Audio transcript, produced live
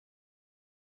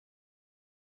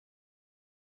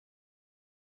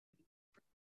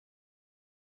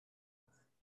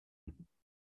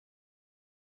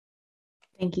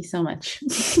Thank you so much.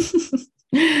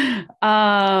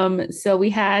 So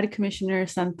we had Commissioner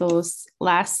Santos.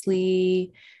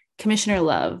 Lastly, Commissioner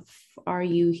Love, are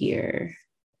you here?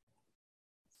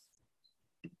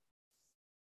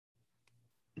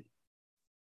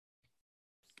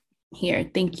 Here,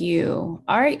 thank you.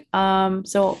 All right.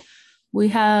 So we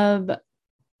have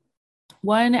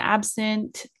one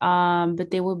absent,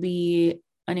 but they will be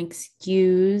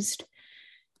unexcused.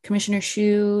 Commissioner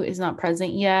Shu is not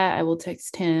present yet. I will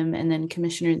text him, and then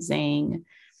Commissioner Zhang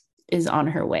is on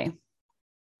her way.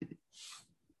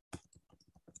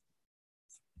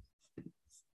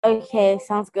 Okay,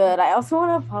 sounds good. I also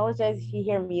want to apologize if you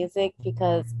hear music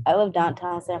because I live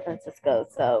downtown San Francisco,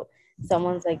 so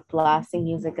someone's like blasting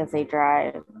music as they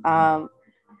drive.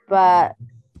 But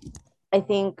I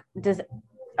think does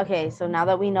okay, so now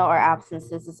that we know our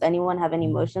absences, does anyone have any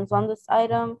motions on this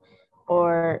item?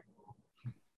 Or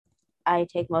I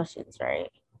take motions, right?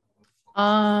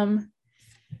 Um,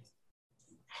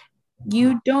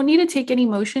 you don't need to take any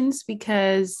motions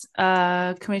because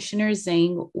Commissioner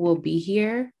Zhang will be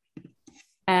here,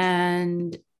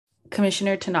 and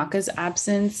Commissioner Tanaka's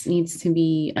absence needs to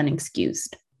be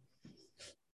unexcused.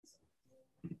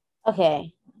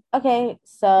 Okay. Okay,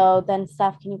 so then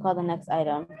staff, can you call the next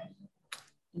item?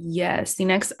 Yes, the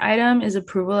next item is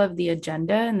approval of the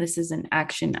agenda, and this is an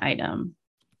action item.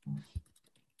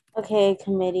 Okay,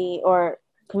 committee or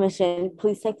commission,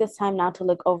 please take this time now to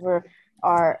look over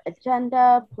our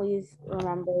agenda. Please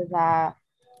remember that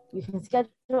you can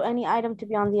schedule any item to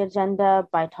be on the agenda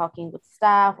by talking with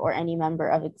staff or any member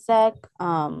of exec.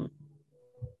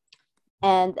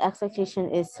 And the expectation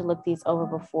is to look these over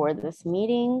before this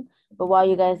meeting. But while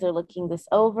you guys are looking this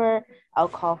over, I'll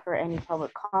call for any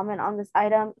public comment on this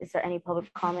item. Is there any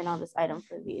public comment on this item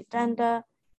for the agenda?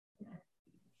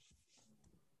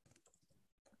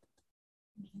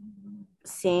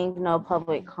 Seeing no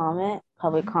public comment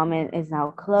is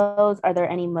now closed. Are there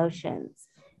any motions?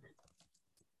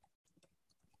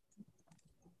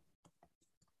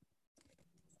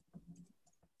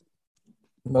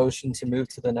 Motion to move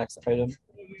to the next item.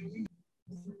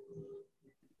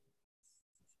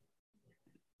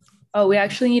 Oh, we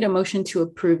actually need a motion to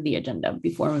approve the agenda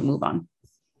before we move on.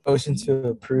 Motion to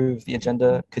approve the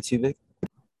agenda, Katubik.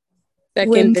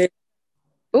 Seconded.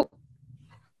 Oh.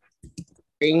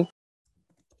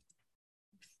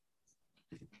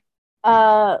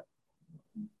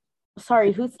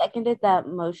 Sorry, who seconded that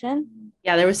motion?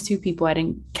 Yeah, there was two people. I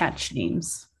didn't catch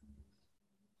names.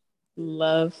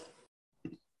 Love.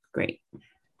 Great.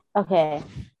 Okay,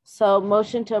 so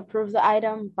motion to approve the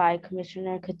item by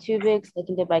Commissioner Katubik,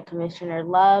 seconded by Commissioner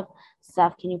Love.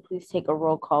 Staff, can you please take a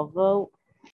roll call vote?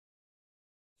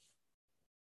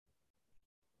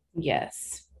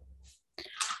 Yes.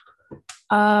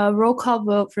 Roll call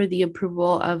vote for the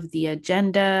approval of the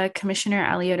agenda. Commissioner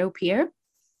Alioto-Pierre.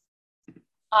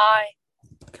 Aye.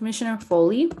 Commissioner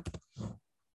Foley.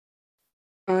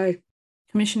 Aye.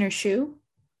 Commissioner Shu.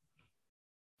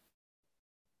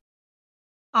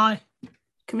 Aye.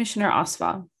 Commissioner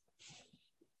Oswald.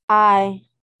 Aye.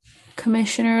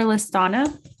 Commissioner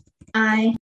Listana.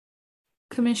 Aye.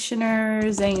 Commissioner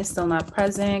Zhang is still not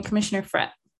present. Commissioner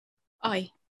Fret.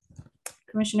 Aye.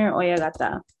 Commissioner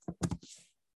Oyagata.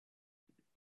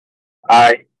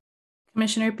 Aye.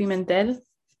 Commissioner Pimentel.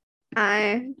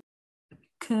 Aye.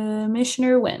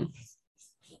 Commissioner Wynn.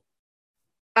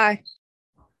 Aye.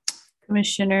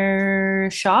 Commissioner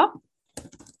Shaw.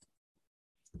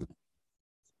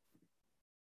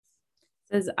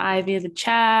 Says aye via the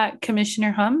chat.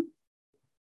 Commissioner Hum.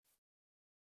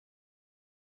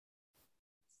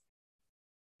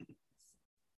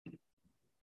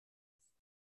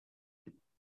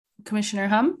 Commissioner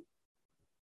Hum.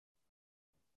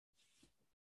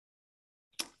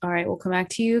 All right, we'll come back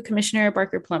to you. Commissioner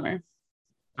Barker Plummer.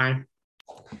 Aye.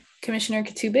 Commissioner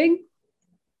Katubig.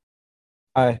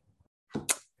 Aye.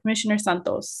 Commissioner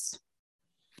Santos.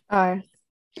 Aye.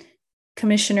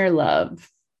 Commissioner Love.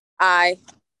 Aye.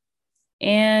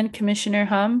 And Commissioner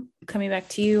Hum, coming back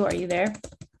to you. Are you there?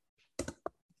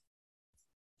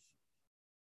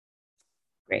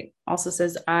 Great. Also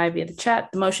says aye via the chat.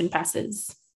 The motion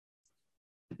passes.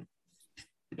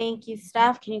 Thank you,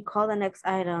 staff. Can you call the next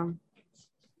item?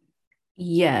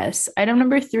 Yes. Item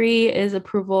number 3 is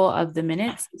approval of the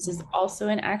minutes. This is also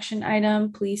an action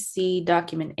item. Please see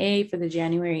document A for the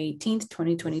January 18th,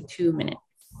 2022 minutes.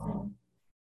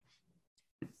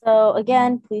 So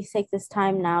again, please take this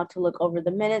time now to look over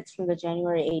the minutes from the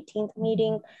January 18th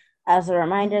meeting. As a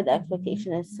reminder, the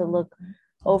expectation is to look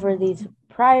over these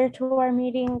prior to our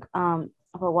meeting.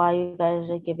 But while you guys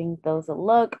are giving those a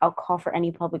look, I'll call for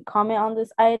any public comment on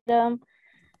this item.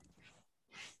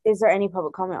 Is there any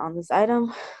public comment on this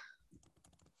item?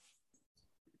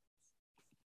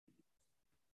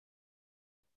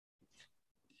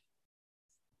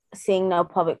 Seeing no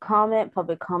public comment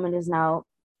is now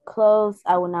closed.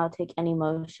 I will now take any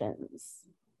motions.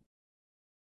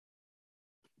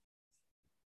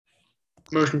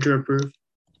 Motion to approve.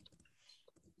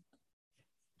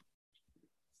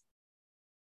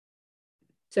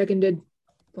 Seconded.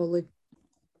 Foley.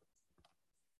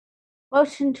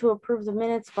 Motion to approve the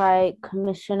minutes by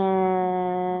Commissioner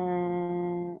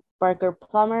Barker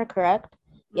Plummer, correct?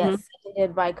 Yes,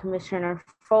 seconded by Commissioner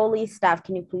Foley. Staff,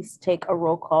 can you please take a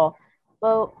roll call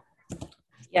vote?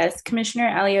 Yes, Commissioner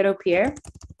Alioto Pierre.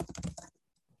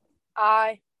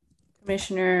 Aye.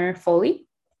 Commissioner Foley.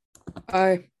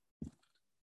 Aye.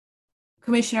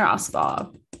 Commissioner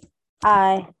Oswald.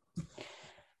 Aye.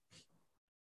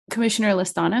 Commissioner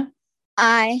Listana.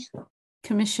 Aye.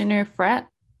 Commissioner Frett.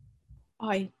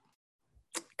 Aye.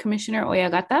 Commissioner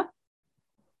Oyagata.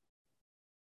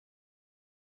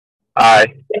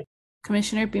 Aye.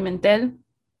 Commissioner Pimentel.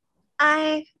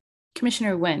 Aye.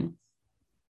 Commissioner Nguyen.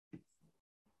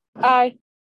 Aye.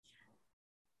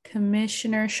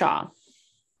 Commissioner Shaw.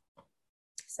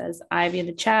 Says aye via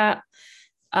the chat.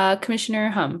 Commissioner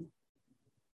Hum.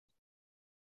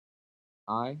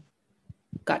 Aye.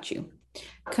 Got you.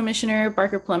 Commissioner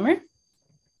Barker Plummer.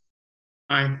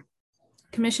 Aye.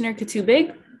 Commissioner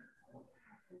Katubig.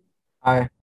 Aye.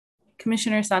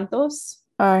 Commissioner Santos.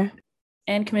 Aye.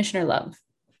 And Commissioner Love.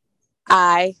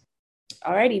 Aye.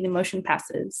 Alrighty, the motion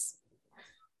passes.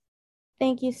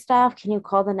 Thank you, staff. Can you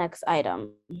call the next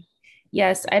item?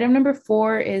 Yes, item number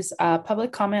 4 is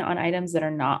public comment on items that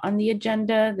are not on the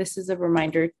agenda. This is a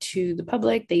reminder to the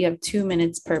public that you have 2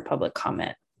 minutes per public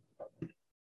comment.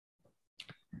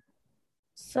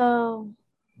 So,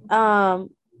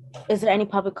 is there any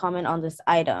public comment on this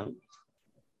item?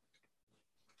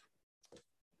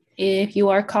 If you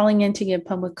are calling in to give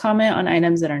public comment on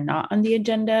items that are not on the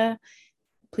agenda,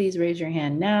 please raise your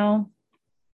hand now.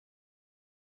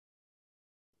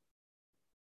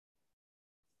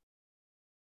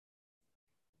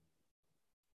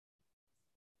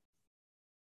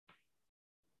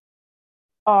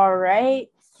 All right,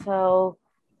 so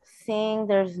seeing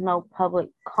there's no public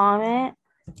comment,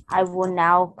 I will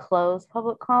now close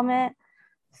public comment.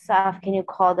 Staff, can you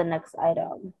call the next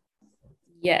item?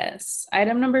 Yes.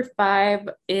 Item number 5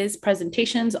 is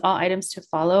presentations. All items to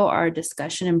follow are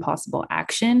discussion and possible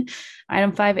action.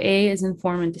 Item 5A is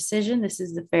inform and decision. This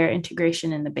is the fair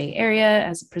integration in the Bay Area.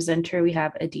 As a presenter, we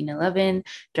have Adina Levin,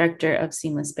 Director of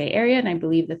Seamless Bay Area, and I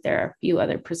believe that there are a few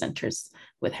other presenters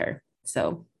with her.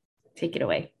 So take it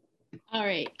away. All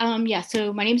right.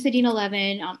 So my name is Adina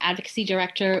Levin. I'm Advocacy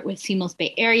Director with Seamless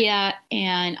Bay Area,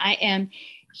 and I am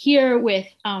here with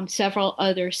several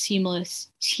other Seamless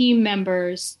team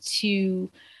members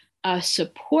to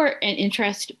support an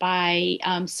interest by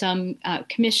some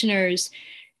commissioners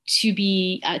to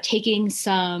be taking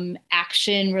some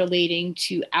action relating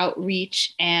to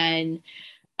outreach and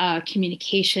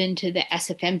communication to the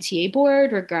SFMTA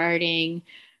board regarding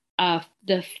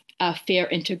the fair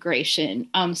integration.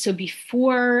 So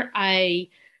before I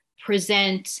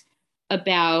present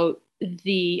about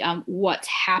the what's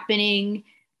happening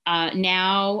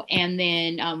now, and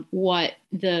then what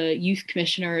the youth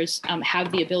commissioners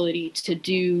have the ability to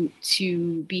do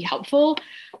to be helpful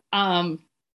on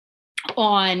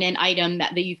an item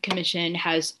that the Youth Commission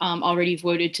has already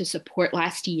voted to support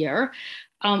last year.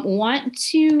 Want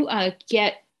to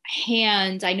get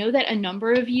hands. I know that a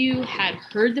number of you had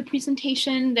heard the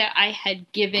presentation that I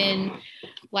had given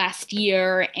last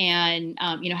year and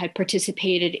had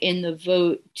participated in the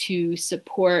vote to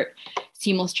support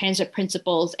seamless transit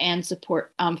principles and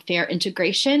support fair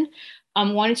integration.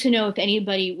 Wanted to know if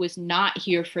anybody was not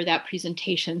here for that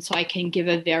presentation so I can give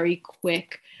a very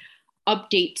quick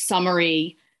update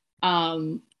summary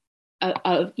of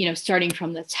starting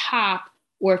from the top,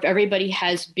 or if everybody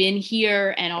has been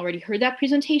here and already heard that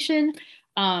presentation,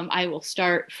 I will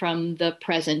start from the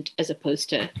present as opposed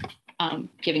to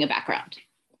giving a background.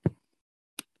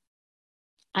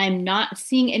 I'm not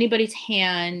seeing anybody's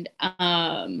hand.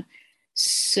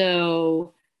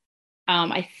 So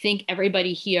I think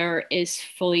everybody here is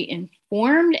fully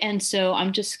informed. And so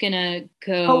I'm just gonna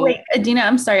go. Oh wait, Adina,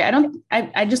 I'm sorry.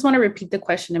 I just want to repeat the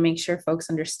question to make sure folks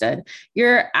understood.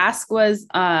 Your ask was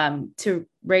to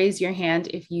raise your hand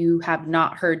if you have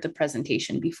not heard the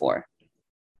presentation before.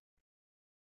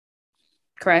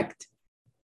 Correct?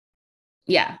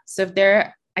 Yeah. So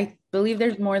if I believe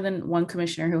there's more than one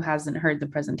commissioner who hasn't heard the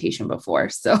presentation before.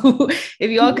 So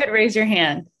if you all could raise your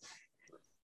hand.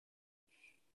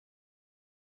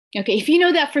 Okay, if you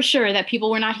know that for sure, that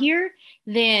people were not here,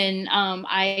 then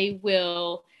I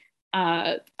will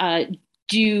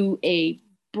do a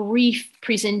brief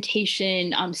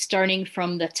presentation starting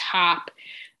from the top,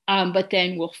 but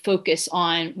then we'll focus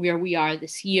on where we are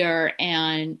this year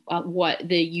and what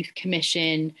the Youth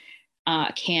Commission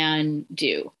can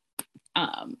do.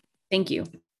 Thank you.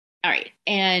 All right.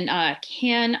 And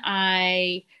can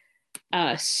I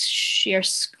share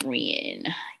screen?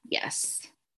 Yes.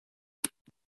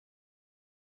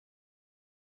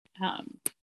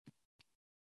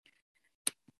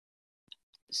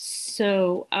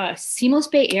 So Seamless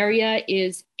Bay Area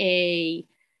is a,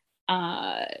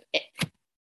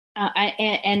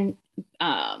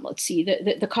 let's see,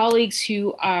 the colleagues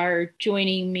who are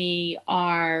joining me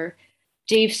are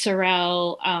Dave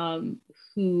Sorrell,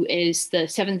 who is the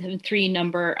 773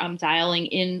 number dialing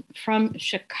in from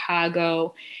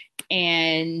Chicago,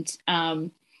 and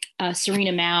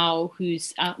Serena Mao,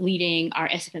 who's leading our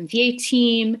SFMTA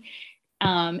team,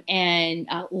 and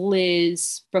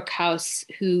Liz Brookhouse,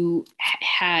 who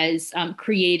has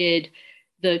created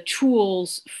the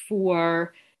tools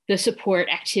for the support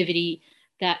activity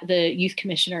that the youth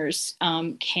commissioners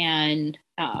can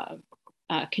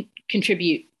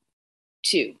contribute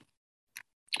to.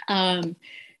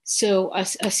 So a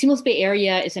Seamless Bay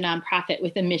Area is a nonprofit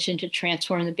with a mission to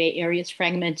transform the Bay Area's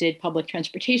fragmented public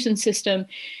transportation system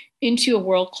into a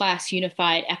world-class,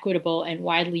 unified, equitable, and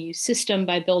widely used system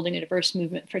by building a diverse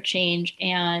movement for change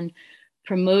and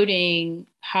promoting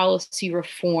policy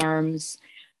reforms.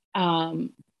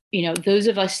 Those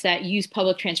of us that use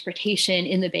public transportation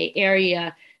in the Bay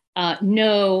Area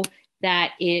know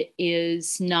that it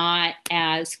is not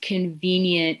as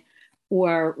convenient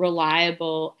or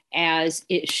reliable as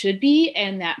it should be,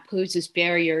 and that poses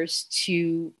barriers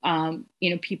to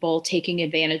people taking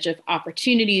advantage of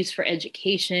opportunities for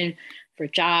education, for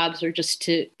jobs, or just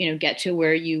to get to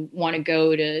where you want to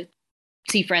go to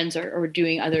see friends or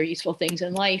doing other useful things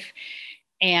in life.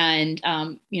 And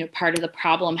part of the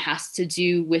problem has to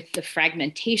do with the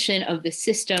fragmentation of the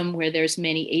system, where there's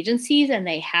many agencies and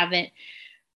they haven't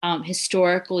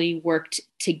historically worked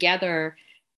together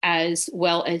as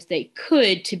well as they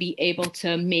could to be able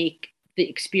to make the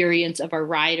experience of a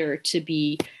rider to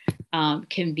be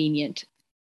convenient.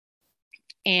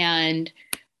 And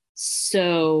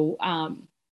so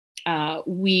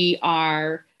we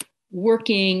are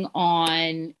working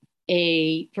on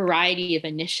a variety of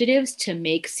initiatives to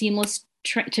make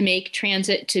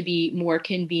transit to be more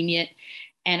convenient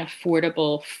and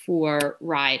affordable for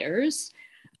riders.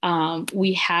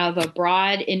 We have a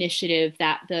broad initiative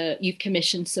that the Youth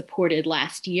Commission supported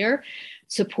last year,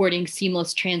 supporting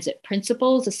seamless transit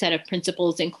principles, a set of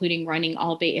principles including running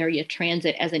all Bay Area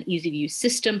transit as an easy-to-use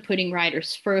system, putting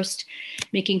riders first,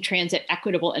 making transit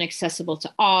equitable and accessible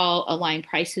to all, align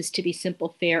prices to be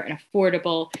simple, fair, and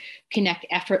affordable, connect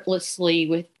effortlessly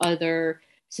with other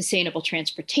sustainable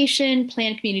transportation,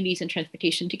 plan communities and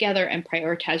transportation together, and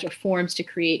prioritize reforms to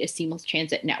create a seamless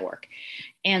transit network.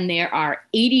 And there are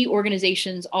 80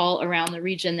 organizations all around the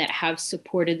region that have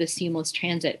supported the seamless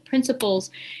transit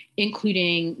principles,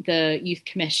 including the Youth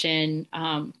Commission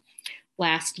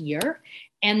last year.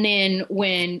 And then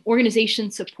when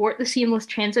organizations support the seamless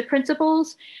transit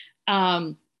principles,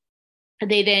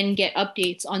 they then get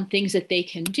updates on things that they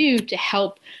can do to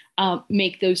help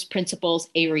make those principles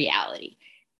a reality.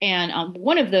 And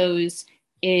one of those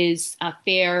is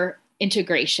fair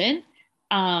integration.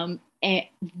 And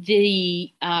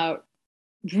the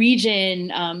region,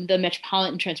 the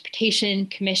Metropolitan Transportation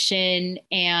Commission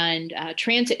and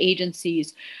transit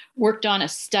agencies worked on a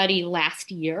study last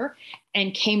year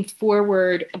and came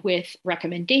forward with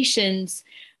recommendations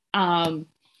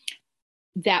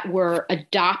that were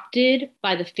adopted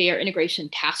by the Fair Integration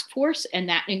Task Force, and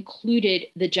that included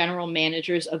the general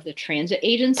managers of the transit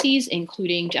agencies,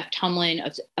 including Jeff Tumlin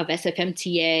of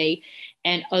SFMTA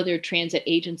and other transit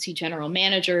agency general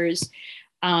managers.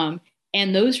 And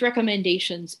those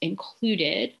recommendations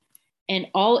included an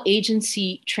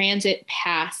all-agency transit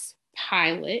pass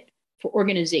pilot for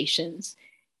organizations,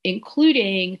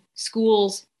 including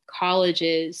schools,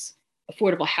 colleges,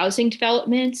 affordable housing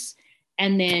developments,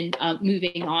 and then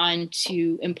moving on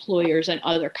to employers and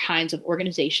other kinds of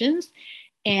organizations.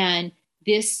 And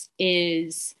this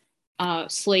is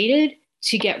slated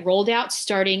to get rolled out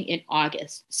starting in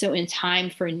August. So in time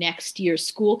for next year's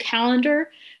school calendar,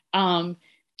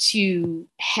 to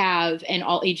have an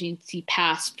all-agency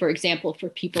pass, for example, for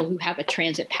people who have a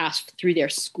transit pass through their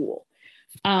school.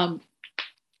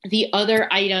 The other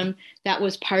item that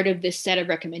was part of this set of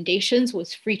recommendations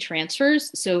was free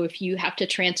transfers. So if you have to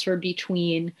transfer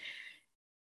between,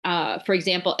 for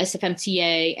example,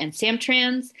 SFMTA and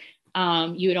Samtrans,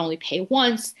 you would only pay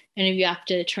once. And if you have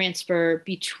to transfer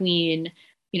between,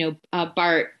 a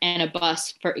BART and a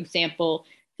bus, for example,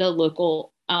 the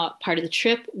local part of the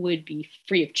trip would be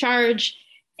free of charge.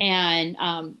 And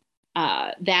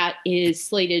that is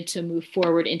slated to move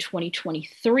forward in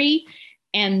 2023.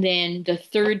 And then the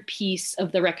third piece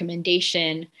of the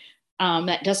recommendation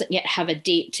that doesn't yet have a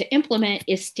date to implement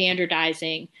is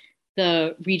standardizing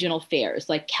the regional fares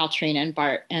like Caltrain and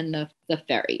BART and the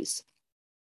ferries.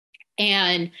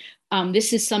 And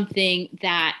this is something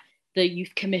that the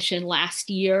Youth Commission last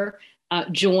year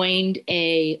joined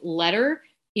a letter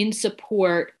in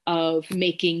support of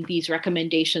making these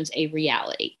recommendations a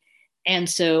reality. And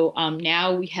so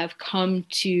now we have come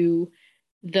to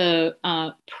the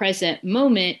present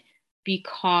moment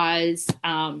because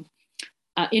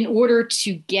in order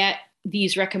to get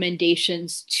these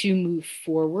recommendations to move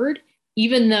forward,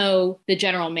 even though the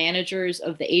general managers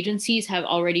of the agencies have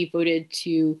already voted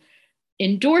to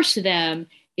endorse them,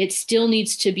 it still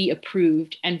needs to be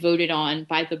approved and voted on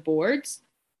by the boards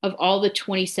of all the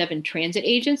 27 transit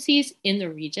agencies in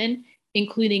the region,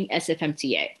 including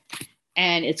SFMTA.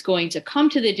 And it's going to come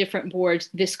to the different boards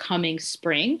this coming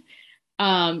spring,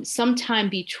 sometime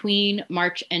between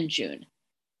March and June.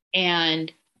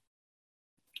 And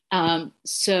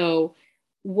so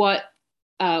what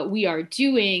we are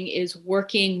doing is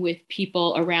working with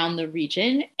people around the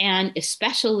region, and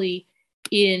especially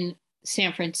in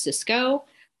San Francisco,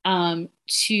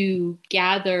 to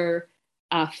gather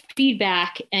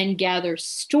feedback and gather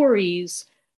stories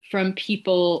from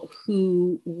people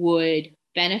who would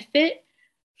benefit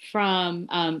from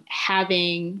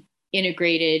having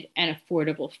integrated and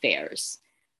affordable fares.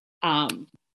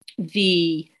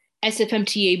 The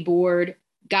SFMTA board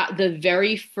got the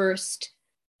very first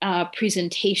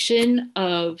presentation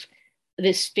of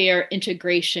this fare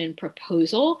integration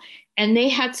proposal, and they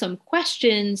had some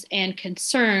questions and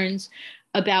concerns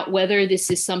about whether this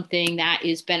is something that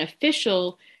is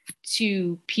beneficial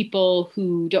to people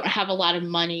who don't have a lot of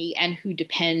money and who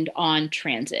depend on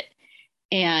transit.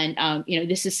 And,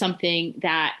 this is something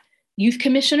that youth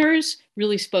commissioners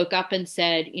really spoke up and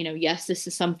said, yes, this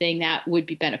is something that would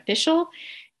be beneficial.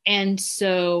 And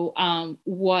so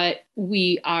what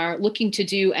we are looking to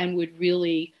do and would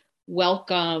really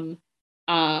welcome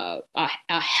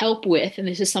help with, and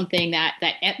this is something that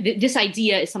this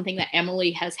idea is something that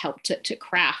Emily has helped to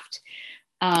craft,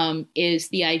 is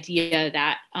the idea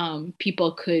that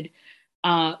people could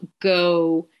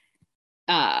go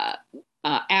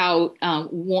out.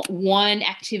 One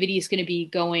activity is going to be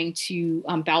going to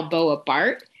Balboa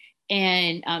BART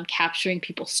and capturing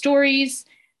people's stories.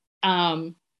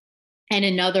 And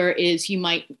another is you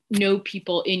might know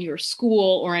people in your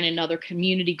school or in another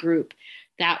community group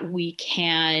that we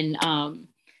can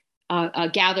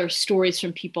gather stories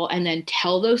from people and then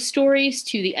tell those stories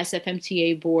to the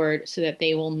SFMTA board so that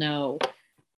they will know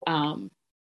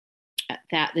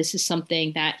that this is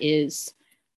something that is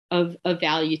of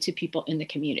value to people in the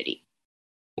community.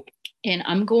 And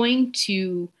I'm going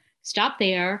to stop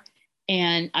there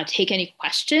and take any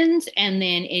questions and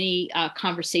then any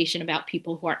conversation about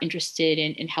people who are interested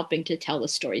in helping to tell the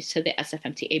stories to the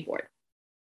SFMTA board.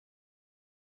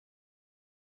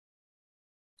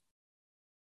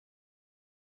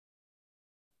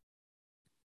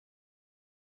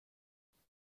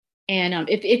 And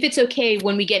if it's okay,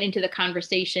 when we get into the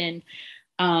conversation,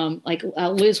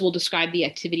 Liz will describe the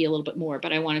activity a little bit more,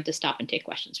 but I wanted to stop and take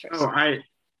questions first. Oh, I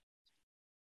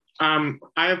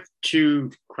have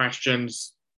two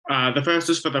questions. The first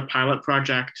is for the pilot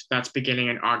project that's beginning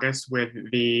in August with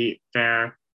the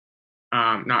fare,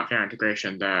 not fare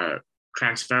integration, the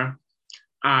transfer.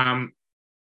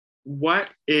 What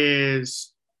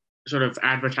is sort of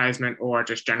advertisement or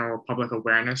just general public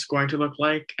awareness going to look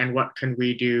like? And what can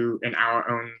we do in our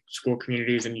own school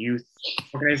communities and youth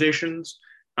organizations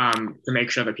to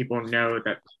make sure that people know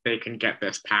that they can get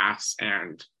this pass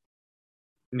and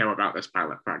know about this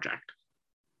pilot project?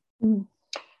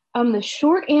 The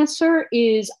short answer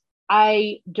is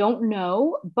I don't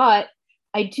know, but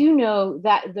I do know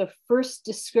that the first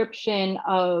description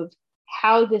of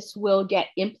how this will get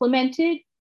implemented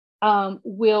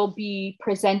will be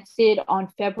presented on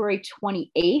February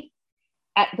 28th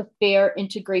at the Fare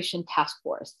Integration Task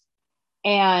Force.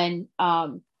 And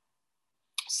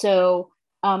so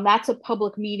that's a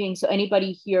public meeting, so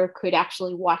anybody here could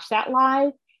actually watch that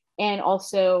live. And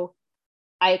also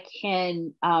I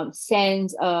can send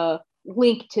a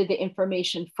link to the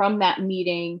information from that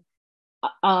meeting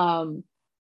and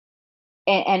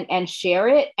share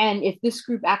it. And if this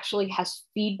group actually has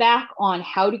feedback on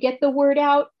how to get the word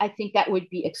out, I think that would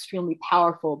be extremely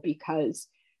powerful, because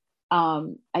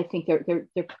I think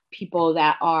they're people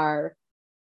that are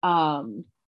the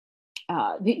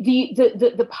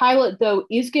pilot though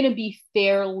is going to be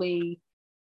fairly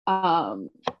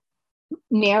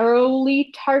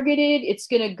narrowly targeted. It's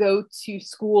going to go to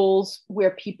schools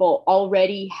where people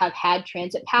already have had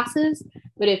transit passes.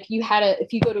 But if you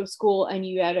go to a school and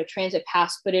you had a transit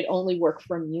pass, but it only worked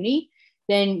for Muni,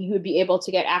 then you would be able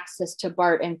to get access to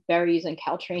BART and ferries and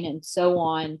Caltrain and so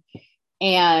on.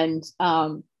 And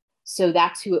so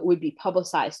that's who it would be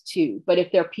publicized to. But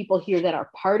if there are people here that are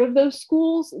part of those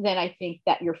schools, then I think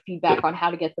that your feedback on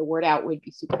how to get the word out would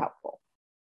be super helpful.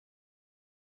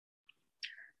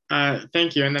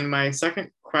 Thank you. And then my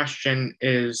second question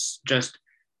is just,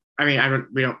 we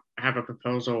don't have a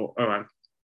proposal, or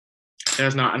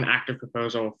there's not an active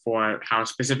proposal for how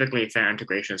specifically fare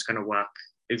integration is going to work,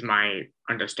 is my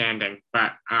understanding.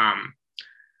 But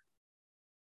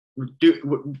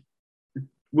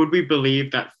would we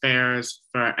believe that fares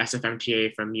for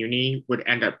SFMTA for Muni would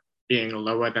end up being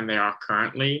lower than they are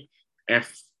currently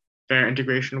if fare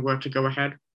integration were to go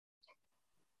ahead?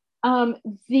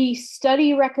 The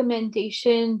study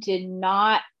recommendation didn't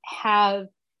have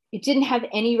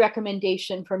any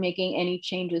recommendation for making any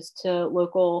changes to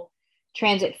local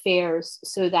transit fares.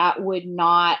 So that would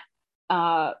not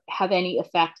have any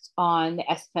effect on the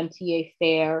SFMTA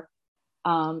fare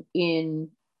in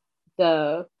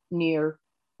the near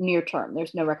term.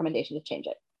 There's no recommendation to change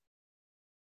it.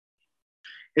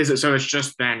 Is it so? It's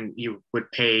just then you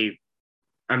would pay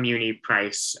a Muni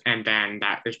price and then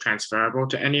that is transferable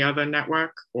to any other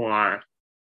network, or?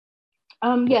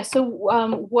 Yeah, so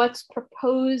what's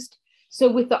proposed,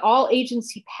 so with the all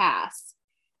agency pass,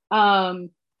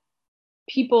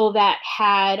 people that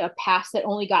had a pass that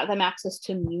only got them access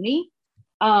to Muni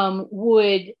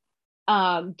would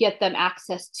get them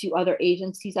access to other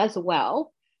agencies as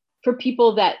well. For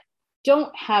people that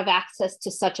don't have access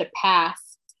to such a pass,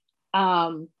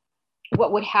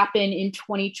 what would happen in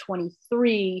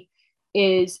 2023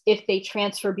 is if they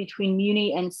transfer between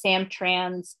Muni and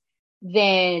Samtrans,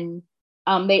 then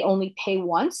they only pay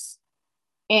once.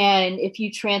 And if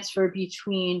you transfer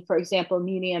between, for example,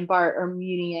 Muni and BART or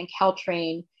Muni and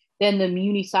Caltrain, then the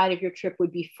Muni side of your trip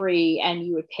would be free and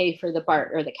you would pay for the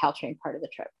BART or the Caltrain part of the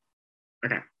trip.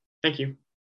 Okay, thank you.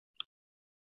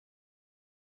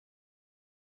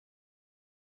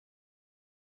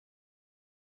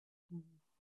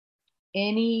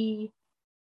 Any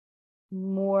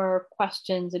more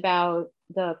questions about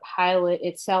the pilot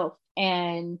itself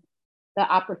and the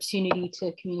opportunity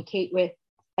to communicate with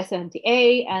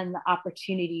SFMTA and the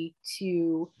opportunity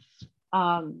to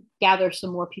gather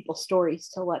some more people's stories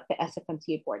to let the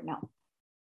SFMTA board know?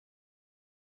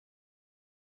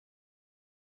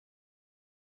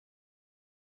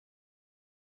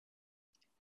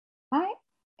 Hi.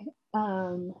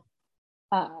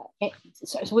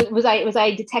 So was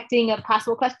I detecting a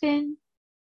possible question?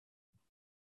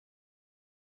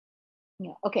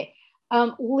 Yeah. Okay.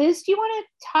 Liz, do you want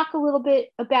to talk a little bit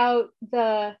about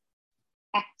the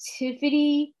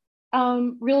activity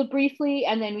real briefly,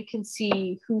 and then we can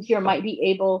see who here might be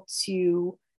able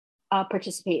to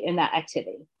participate in that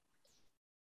activity?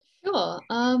 Sure.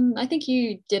 I think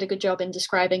you did a good job in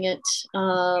describing it.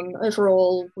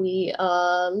 Overall, we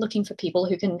are looking for people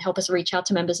who can help us reach out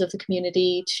to members of the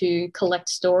community to collect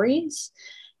stories.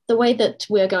 The way that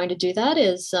we're going to do that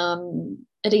is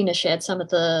Adina shared some of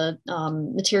the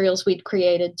materials we'd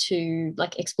created to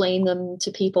explain them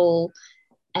to people.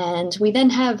 And we then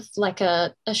have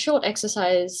a short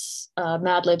exercise,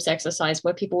 Mad Libs exercise,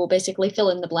 where people will basically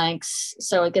fill in the blanks.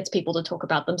 So it gets people to talk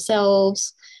about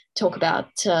themselves, talk about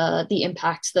the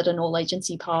impact that an all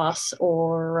agency pass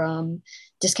or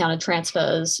discounted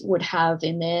transfers would have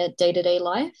in their day-to-day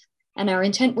life. And our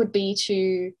intent would be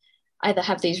to either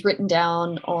have these written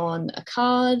down on a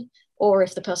card, or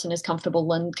if the person is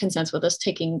comfortable and consents with us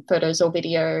taking photos or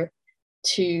video,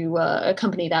 to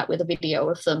accompany that with a video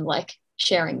of them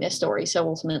sharing their story. So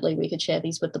ultimately we could share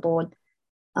these with the board.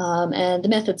 And the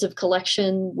methods of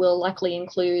collection will likely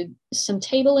include some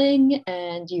tabling,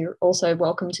 and you're also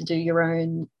welcome to do your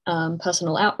own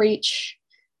personal outreach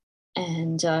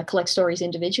and collect stories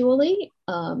individually.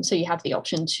 So you have the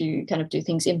option to kind of do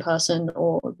things in person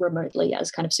or remotely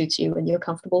as kind of suits you and you're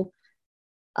comfortable.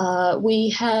 We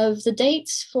have the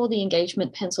dates for the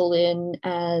engagement penciled in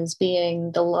as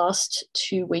being the last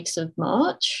 2 weeks of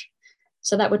March.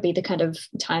 So that would be the kind of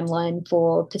timeline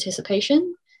for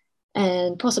participation,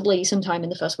 and possibly sometime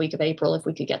in the first week of April if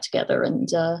we could get together and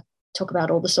talk about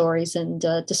all the stories and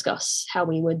discuss how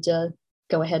we would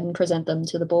go ahead and present them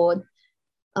to the board.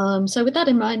 So with that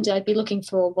in mind, I'd be looking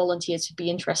for volunteers who'd be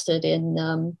interested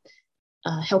in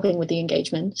helping with the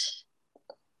engagement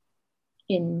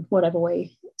in whatever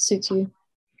way suits you.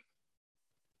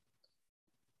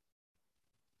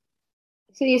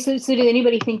 So does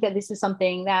anybody think that this is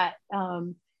something that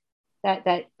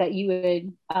that you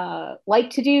would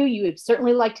like to do, you would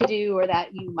certainly like to do, or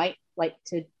that you might like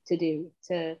to do?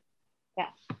 Yeah,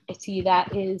 I see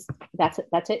that's it.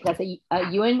 That's a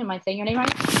Ewan. Am I saying your name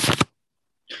right?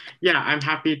 Yeah, I'm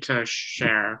happy to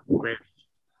share with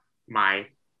my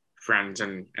friends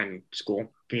and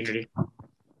school community.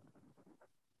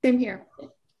 Same here.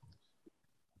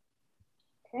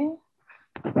 Okay.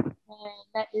 And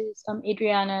that is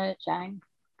Adriana Zhang.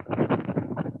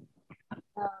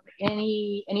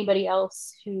 Anybody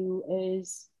else who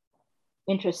is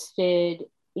interested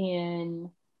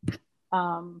in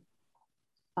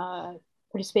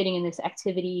participating in this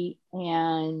activity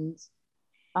and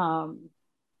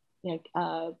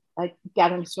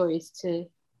gathering stories to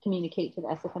communicate to the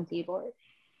SFMTA board?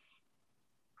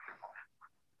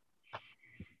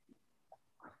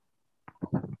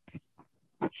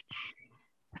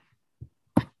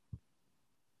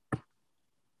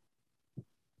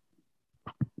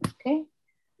 Okay.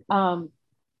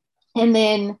 And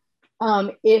then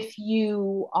if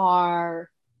you are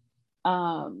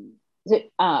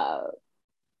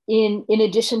in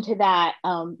addition to that,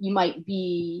 you might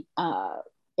be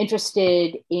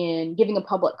interested in giving a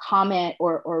public comment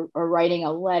or writing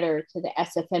a letter to the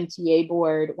SFMTA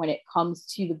board when it comes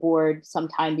to the board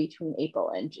sometime between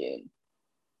April and June.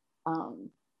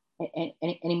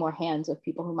 Any more hands of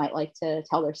people who might like to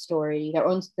tell their story, their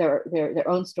own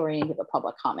story, and give a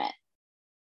public comment?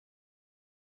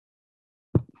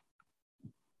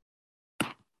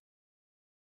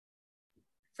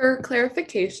 For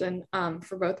clarification,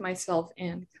 for both myself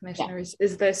and commissioners,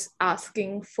 is this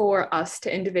asking for us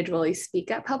to individually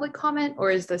speak at public comment, or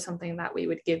is this something that we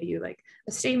would give you like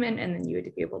a statement and then you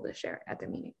would be able to share it at the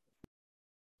meeting?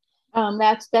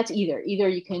 That's either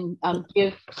you can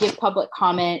give public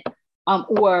comment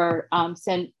or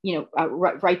send,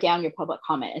 write down your public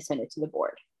comment and send it to the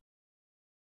board.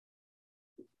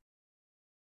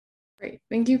 Great,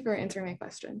 thank you for answering my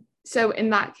question. So in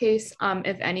that case,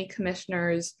 if any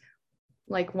commissioners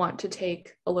want to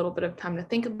take a little bit of time to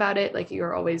think about it,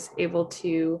 you're always able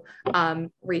to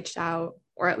reach out,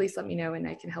 or at least let me know and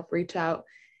I can help reach out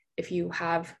if you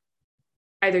have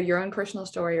either your own personal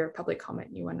story or public comment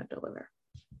you want to deliver.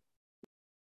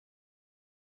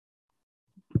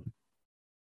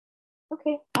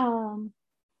 Okay,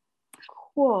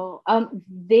 cool.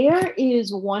 There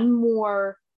is one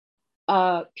more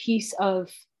piece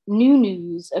of new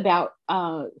news about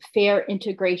fare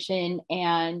integration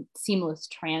and seamless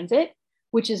transit,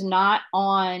 which is not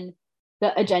on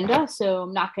the agenda. So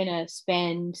I'm not going to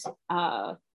spend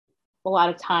a lot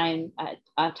of time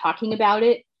talking about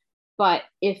it. But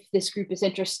if this group is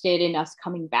interested in us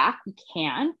coming back, we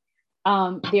can.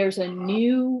 There's a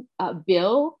new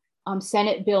bill,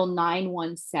 Senate Bill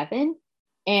 917,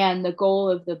 and the goal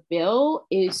of the bill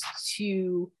is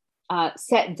to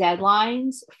set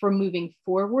deadlines for moving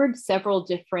forward several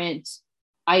different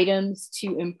items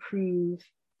to improve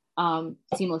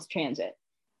seamless transit.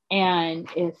 And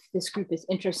if this group is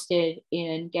interested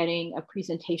in getting a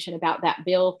presentation about that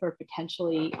bill for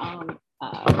potentially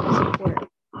support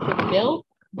for the bill,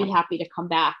 I'd be happy to come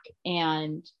back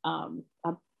and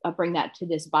bring that to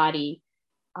this body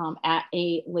at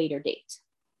a later date.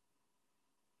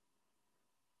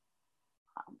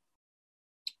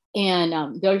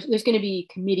 And there's going to be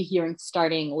committee hearings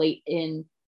starting late in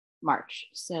March.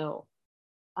 So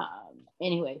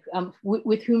anyway,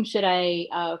 with whom should I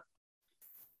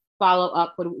follow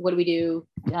up? What do we do?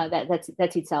 That's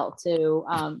Itzel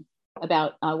to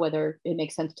about whether it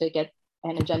makes sense to get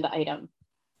an agenda item.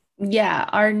 Yeah,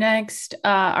 our next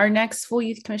full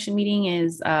youth commission meeting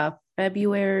is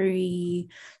February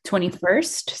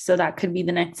 21st. So that could be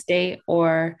the next day,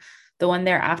 or the one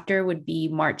thereafter would be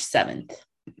March 7th,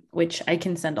 which I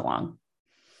can send along.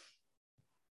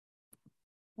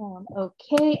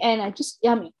 Okay, and I just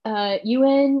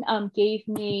Ewan gave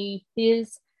me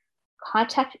his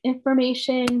contact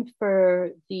information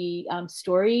for the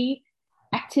story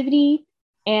activity,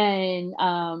 and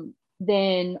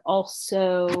then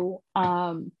also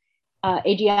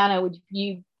Adriana, would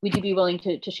you be willing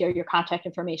to share your contact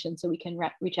information so we can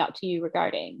reach out to you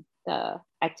regarding the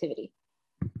activity?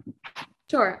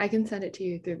 Sure, I can send it to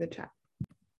you through the chat.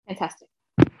 Fantastic.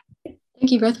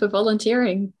 Thank you both for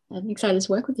volunteering. I'm excited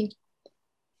to work with you.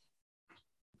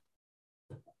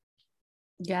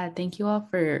 Yeah, thank you all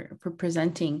for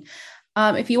presenting.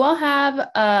 If you all have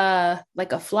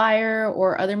a flyer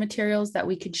or other materials that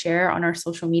we could share on our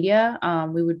social media,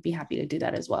 we would be happy to do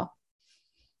that as well.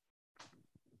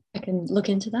 can look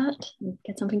into that and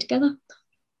get something together.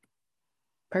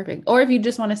 Perfect. Or if you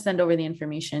just want to send over the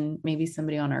information, maybe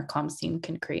somebody on our comms team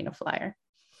can create a flyer.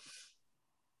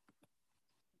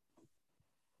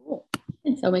 Cool.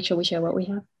 So I'll make sure we share what we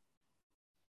have.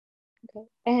 Okay.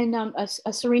 And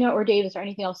Serena or Dave, is there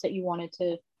anything else that you wanted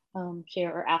to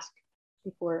share or ask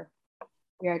before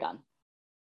we are done?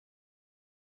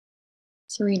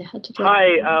 Serena had to.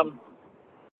 Hi.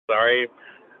 Sorry.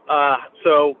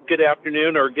 So good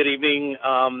afternoon or good evening,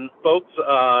 folks.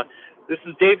 This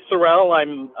is Dave Sorrell.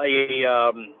 I'm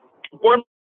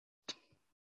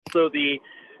the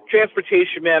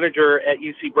transportation manager at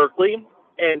UC Berkeley.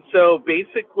 And so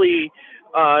basically,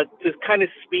 to kind of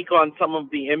speak on some of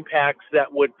the impacts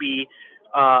that would be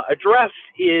addressed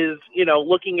is,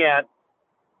 looking at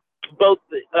both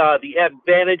the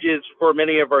advantages for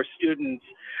many of our students,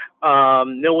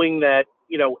 knowing that,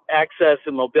 access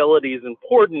and mobility is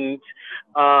important,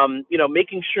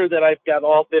 making sure that I've got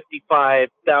all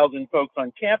 55,000 folks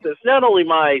on campus, not only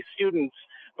my students,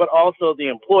 but also the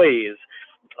employees.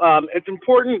 It's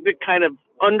important to kind of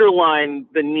underline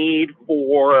the need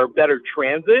for better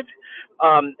transit.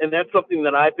 And that's something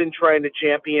that I've been trying to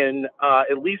champion,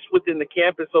 at least within the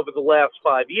campus over the last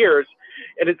 5 years.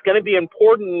 And it's going to be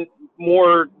important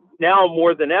more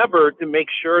than ever to make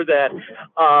sure that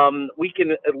we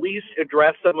can at least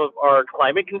address some of our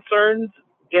climate concerns.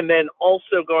 And then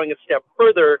also going a step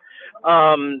further,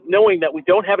 knowing that we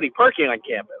don't have any parking on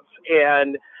campus.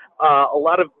 And a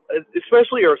lot of,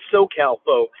 especially our SoCal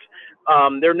folks,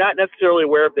 they're not necessarily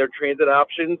aware of their transit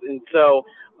options. And so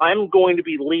I'm going to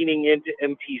be leaning into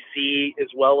MTC as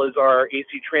well as our AC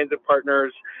Transit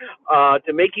partners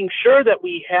to making sure that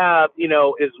we have,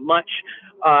 as much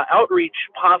outreach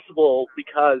possible,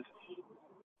 because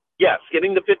yes,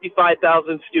 getting the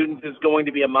 55,000 students is going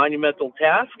to be a monumental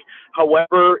task.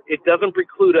 However, it doesn't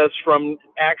preclude us from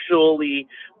actually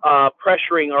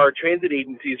pressuring our transit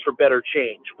agencies for better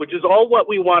change, which is all what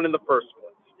we want in the first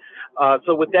place.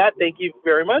 So with that, thank you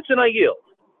very much, and I yield.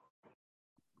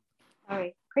 All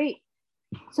right, great.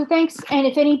 So thanks. And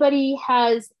if anybody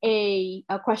has a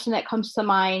question that comes to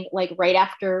mind, like right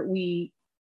after we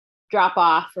drop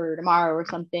off or tomorrow or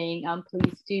something,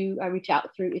 please do reach out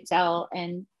through Itzel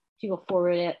and she will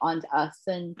forward it on to us,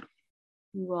 and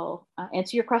we will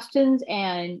answer your questions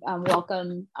and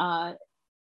welcome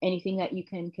anything that you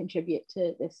can contribute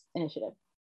to this initiative.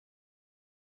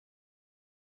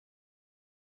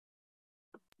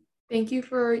 Thank you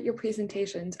for your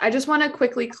presentations. I just want to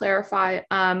quickly clarify,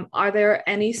 are there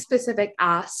any specific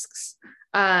asks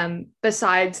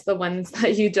besides the ones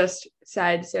that you just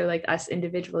said, so like us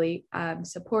individually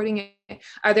supporting it?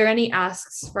 Are there any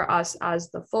asks for us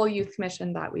as the full Youth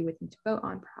Commission that we would need to vote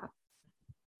on, perhaps?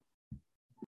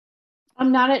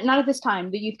 Not at this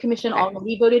time. The Youth Commission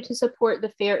already voted to support the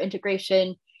fair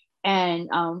integration, and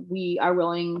we are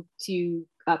willing to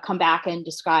come back and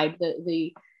describe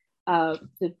the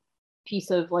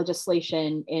piece of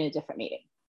legislation in a different meeting.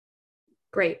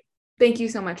 Great. Thank you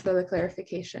so much for the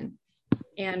clarification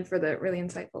and for the really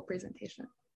insightful presentation.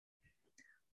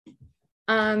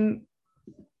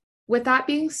 With that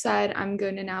being said, I'm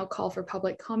going to now call for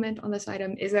public comment on this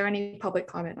item. Is there any public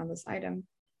comment on this item?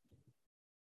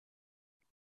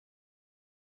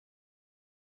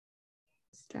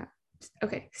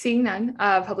 Okay, seeing none,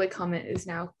 public comment is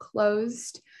now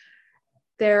closed.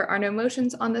 There are no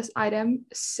motions on this item,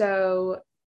 so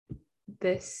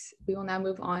we will now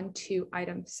move on to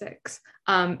item 6.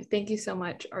 Thank you so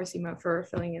much, Arsima, for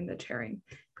filling in the chairing.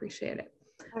 Appreciate it.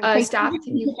 Staff,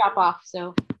 can you drop off?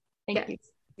 So thank you.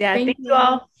 Yeah, thank you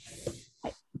all.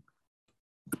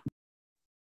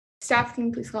 Staff, can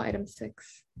you please call item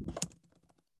 6?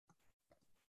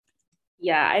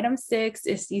 Yeah, item 6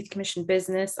 is Youth Commission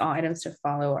business. All items to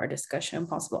follow are discussion and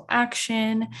possible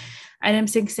action. Item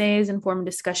 6A is informed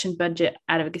discussion budget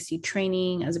advocacy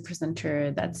training. As a presenter,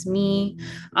 that's me.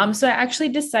 So I actually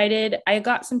decided, I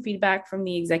got some feedback from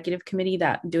the executive committee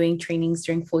that doing trainings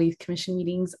during full Youth Commission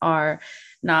meetings are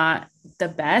not the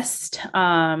best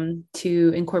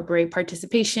to incorporate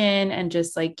participation and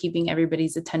just like keeping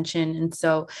everybody's attention. And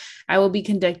so I will be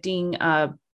conducting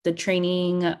the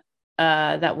training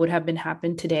that would have been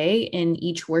happened today in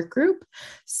each work group.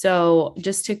 So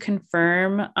just to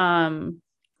confirm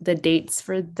the dates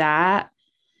for that,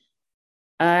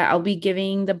 I'll be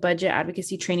giving the budget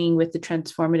advocacy training with the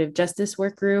transformative justice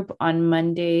work group on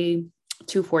Monday,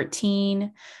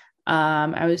 2/14.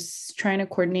 I was trying to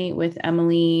coordinate with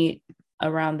Emily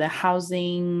around the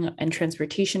housing and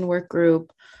transportation work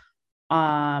group,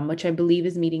 which I believe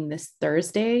is meeting this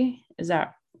Thursday. Is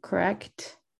that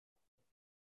correct?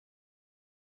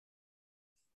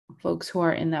 folks who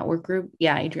are in that work group.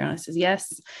 Yeah, Adriana says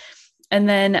yes. And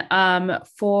then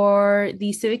for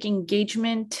the civic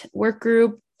engagement work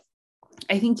group,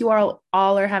 I think you all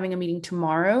are having a meeting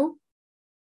tomorrow.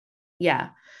 Yeah.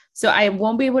 So I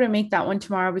won't be able to make that one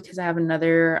tomorrow because I have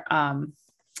another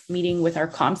meeting with our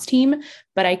comms team,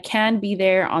 but I can be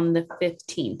there on the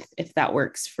 15th if that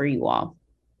works for you all.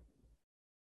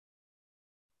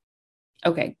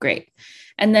 Okay, great.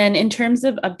 And then in terms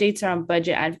of updates around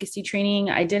budget advocacy training,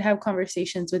 I did have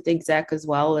conversations with the exec as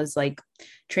well as like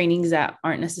trainings that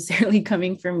aren't necessarily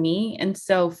coming from me. And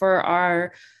so for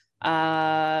our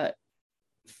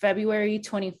February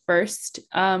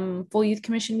 21st full youth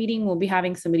commission meeting, we'll be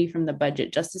having somebody from the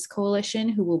Budget Justice Coalition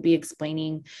who will be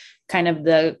explaining kind of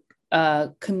the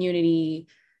community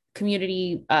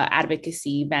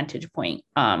advocacy vantage point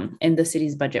in the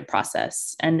city's budget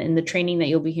process. And in the training that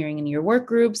you'll be hearing in your work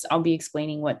groups, I'll be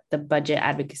explaining what the budget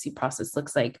advocacy process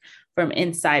looks like from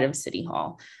inside of City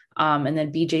Hall. And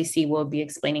then BJC will be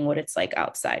explaining what it's like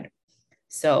outside.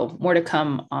 So more to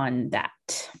come on that.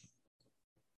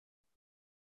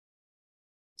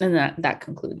 And that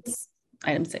concludes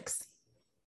item 6.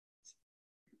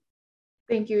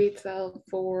 Thank you, Itzel,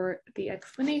 for the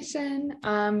explanation.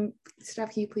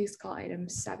 Steph, can you please call item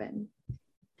 7?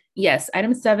 Yes,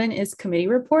 item 7 is committee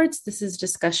reports. This is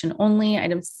discussion only.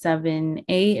 Item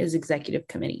 7A is executive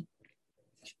committee.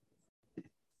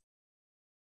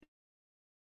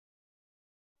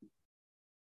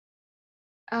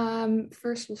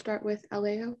 First, we'll start with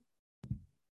Aleo.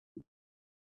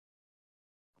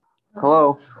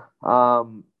 Hello.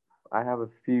 I have a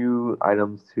few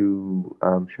items to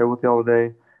share with y'all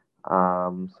today.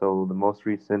 So the most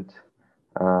recent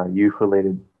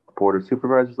youth-related Board of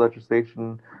Supervisors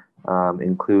legislation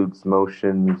includes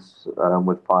motions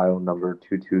with file number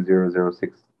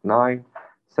 220069,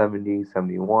 70,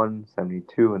 71,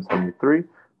 72, and 73,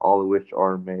 all of which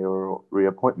are mayoral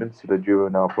reappointments to the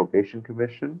Juvenile Probation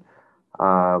Commission.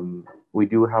 We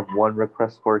do have one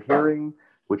request for a hearing,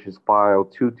 which is file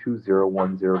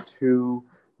 220102,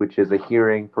 which is a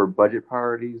hearing for budget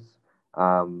priorities,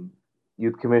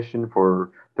 Youth Commission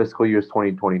for fiscal years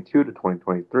 2022 to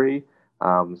 2023,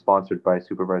 sponsored by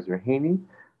Supervisor Haney.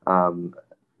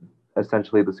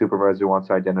 Essentially, the supervisor wants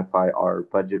to identify our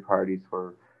budget priorities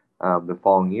for the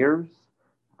following years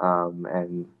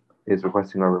and is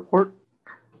requesting our report.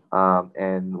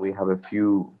 And we have a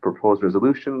few proposed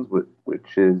resolutions,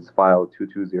 which is file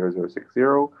 220060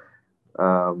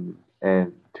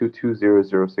 and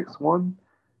 220061.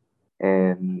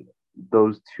 And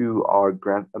those two are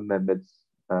grant amendments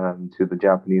to the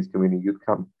Japanese Community Youth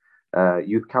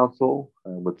Council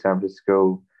with San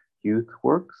Francisco Youth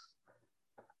Works.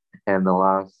 And the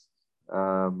last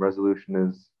resolution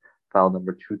is file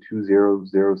number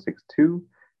 220062,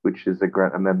 which is a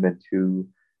grant amendment to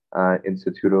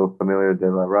Instituto Familiar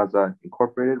de la Raza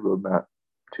Incorporated, Roadmap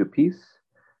to Peace.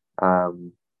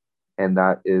 And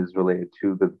that is related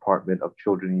to the Department of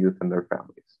Children, Youth, and their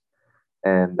families.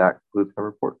 And that concludes my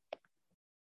report.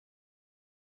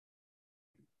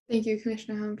 Thank you,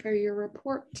 Commissioner Hung, for your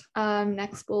report.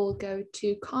 Next, we'll go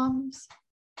to comms.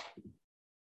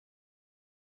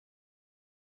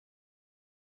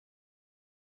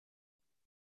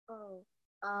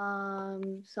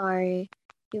 Sorry.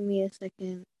 Give me a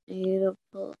second. I need to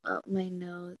pull up my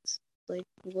notes. Like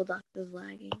Google Docs is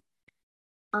lagging.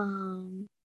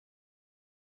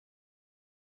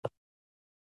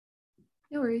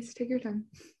 No worries, take your time.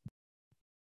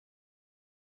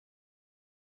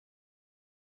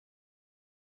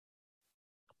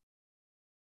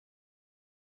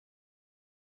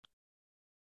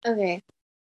 Okay.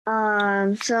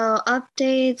 So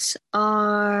updates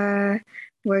are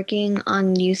working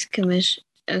on youth commission.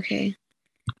 Okay.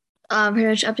 Pretty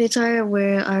much updates are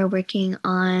we are working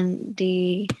on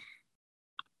the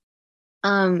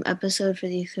episode for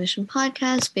the Youth Commission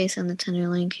podcast based on the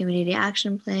Tenderloin Community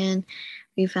Action Plan.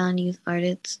 We found youth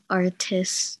artists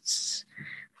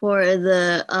for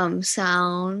the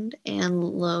sound and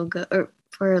logo, or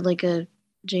for like a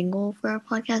jingle for our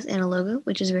podcast and a logo,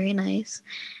 which is very nice.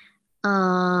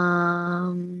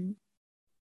 And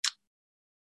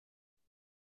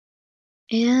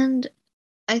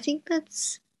I think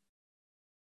that's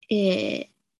it.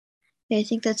 I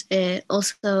think that's it.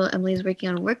 Also, Emily's working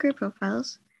on worker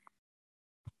profiles.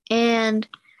 And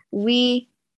we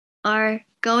are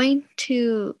going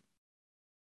to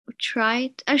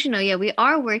we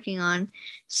are working on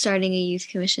starting a youth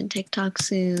commission TikTok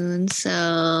soon.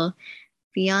 So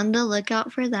be on the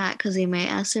lookout for that, because we might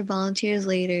ask their volunteers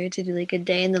later to do like a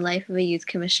day in the life of a youth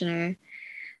commissioner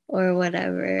or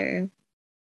whatever.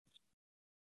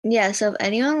 Yeah, so if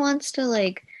anyone wants to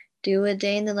like do a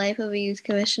day in the life of a youth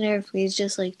commissioner, please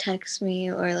just like text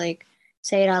me or like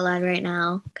say it out loud right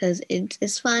now because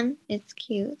it's fun. It's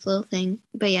cute. It's a little thing.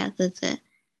 But yeah, that's it.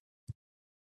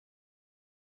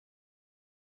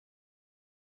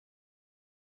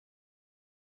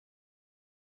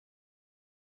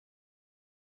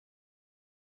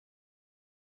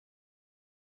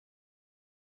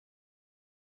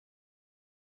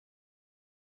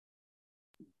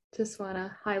 Just want to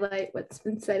highlight what's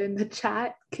been said in the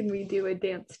chat. Can we do a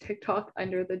dance TikTok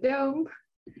under the dome?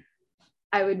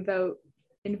 I would vote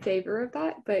in favor of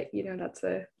that, but that's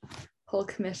a whole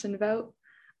commission vote.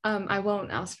 I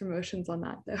won't ask for motions on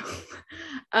that though.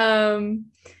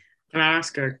 Can I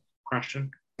ask a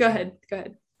question? Go ahead.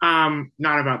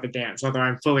 Not about the dance, although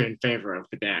I'm fully in favor of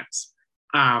the dance.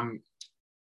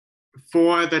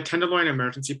 For the Tenderloin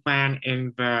emergency plan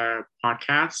in the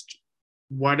podcast,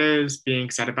 what is being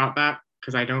said about that?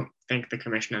 Because I don't think the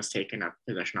commission has taken a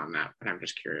position on that, but I'm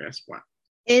just curious what.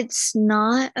 It's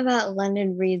not about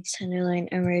London Breed's Tenderloin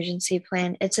emergency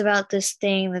plan. It's about this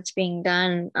thing that's being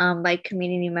done by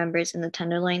community members in the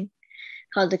Tenderloin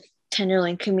called the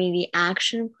Tenderloin Community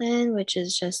Action Plan, which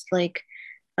is just like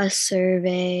a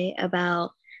survey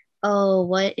about,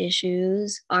 what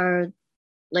issues are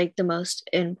like the most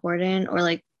important or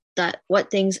like that what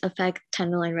things affect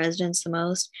Tenderloin residents the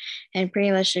most. And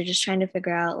pretty much they're just trying to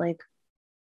figure out like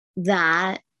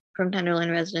that from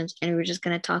Tenderloin residents. And we're just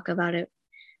going to talk about it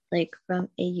like from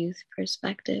a youth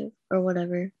perspective or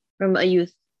whatever, from a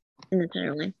youth in the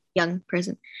Tenderloin, young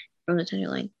person from the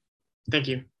Tenderloin. Thank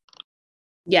you.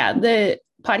 Yeah, the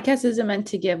podcast isn't meant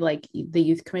to give like the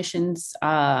youth commission's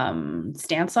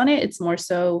stance on it. It's more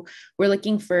so we're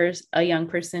looking for a young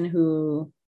person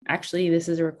who, actually this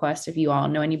is a request if you all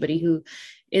know anybody who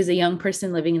is a young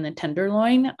person living in the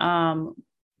Tenderloin.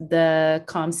 The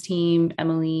comms team,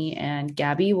 Emily and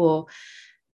Gabby, will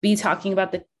be talking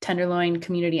about the Tenderloin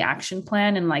Community Action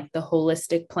Plan and like the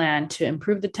holistic plan to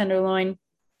improve the Tenderloin.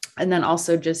 And then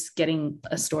also just getting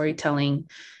a storytelling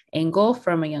angle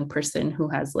from a young person who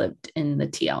has lived in the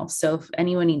TL. So if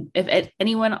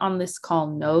anyone on this call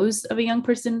knows of a young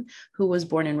person who was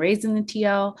born and raised in the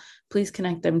TL, please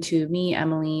connect them to me,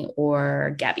 Emily,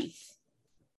 or Gabby.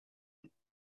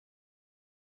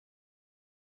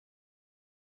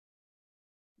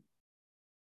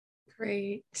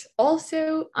 Great.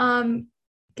 Also,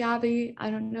 Gabby, I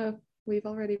don't know if we've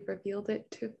already revealed it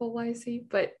to full YC,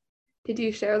 but did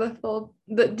you share the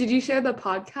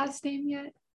podcast name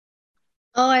yet?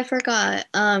 Oh, I forgot.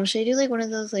 Should I do like one of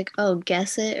those like,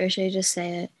 guess it, or should I just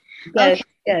say it? Yes,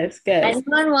 okay. Guess.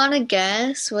 Anyone want to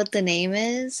guess what the name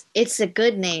is? It's a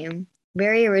good name,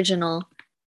 very original.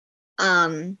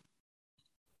 And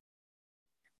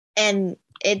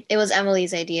it was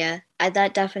Emily's idea.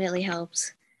 That definitely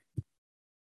helps.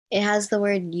 It has the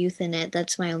word youth in it.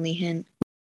 That's my only hint.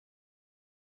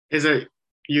 Is it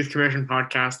Youth Commission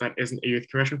podcast that isn't a Youth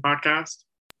Commission podcast?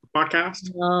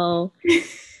 No.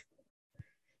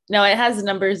 No, it has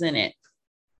numbers in it.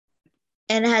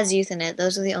 And it has youth in it.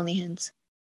 Those are the only hints.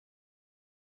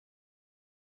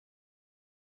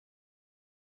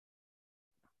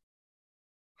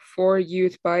 For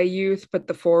youth by youth, but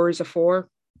the 4 is a 4.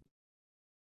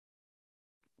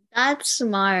 That's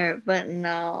smart, but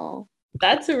no.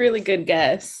 That's a really good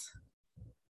guess.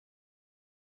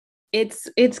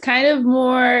 It's kind of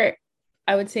more,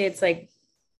 I would say it's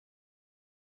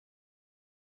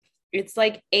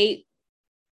like 8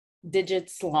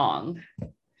 digits long.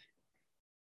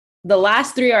 The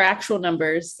last 3 are actual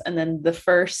numbers, and then the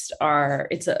first are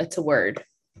it's a word.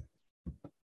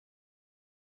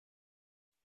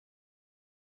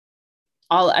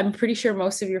 I'm pretty sure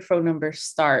most of your phone numbers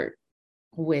start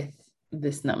with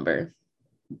this number.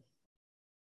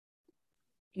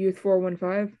 Youth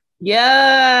 415.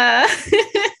 Yeah.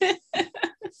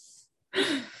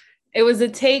 It was a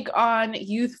take on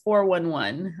Youth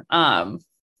 411.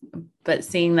 But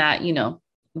seeing that,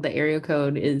 the area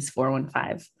code is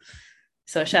 415.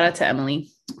 So shout out to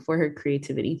Emily for her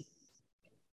creativity.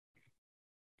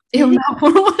 I think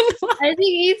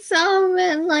it's some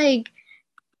in like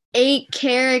 8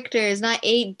 characters, not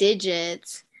 8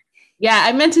 digits. Yeah,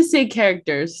 I meant to say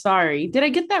characters. Sorry. Did I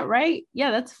get that right?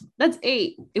 Yeah, that's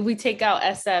 8. If we take out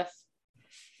SF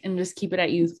and just keep it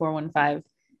at Youth 415.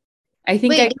 I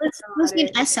think was an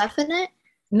SF in it?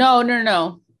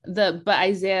 No. But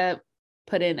Isaiah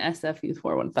put in SF Youth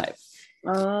 415.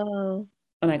 Oh.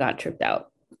 And I got tripped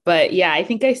out. But yeah, I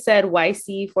think I said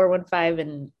YC 415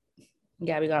 and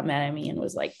Gabby got mad at me and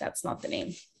was like, that's not the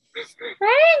name.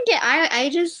 I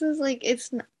just was like, I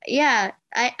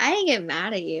didn't get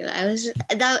mad at you.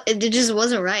 It just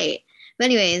wasn't right. But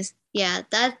anyways, yeah,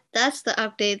 that's the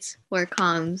updates for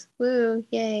comms. Woo,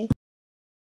 yay.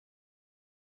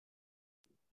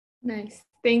 Nice.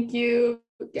 Thank you,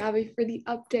 Gabby, for the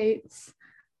updates.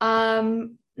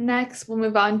 Next, we'll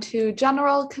move on to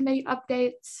general committee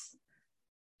updates.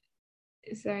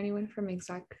 Is there anyone from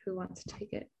exec who wants to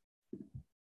take it?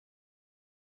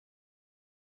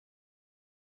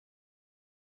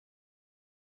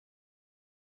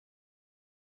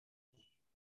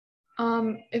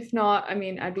 If not, I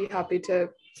mean, I'd be happy to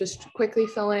just quickly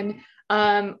fill in.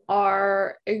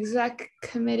 Our exec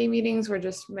committee meetings, we're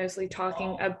just mostly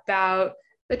talking about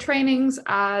the trainings,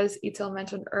 as Itzel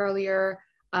mentioned earlier,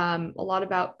 a lot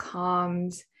about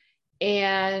comms,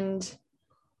 and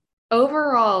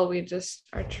overall, we just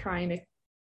are trying to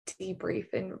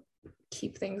debrief and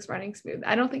keep things running smooth.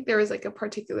 I don't think there was like a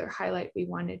particular highlight we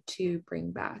wanted to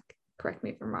bring back. Correct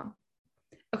me if I'm wrong.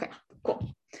 Okay,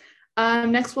 cool.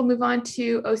 Next, we'll move on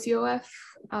to OCOF.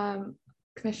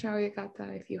 Commissioner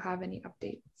Oyagata, if you have any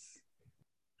updates.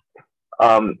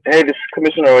 Hey, this is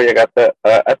Commissioner Oyagata.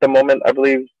 At the moment, I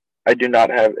believe I do not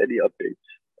have any updates.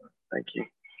 Thank you.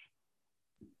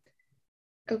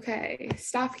 Okay,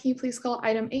 staff, can you please call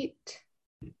item 8?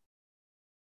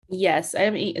 Yes,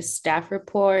 item 8 is staff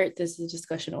report. This is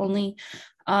discussion only.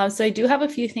 So I do have a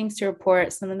few things to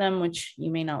report, some of them which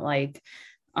you may not like.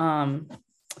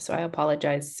 So I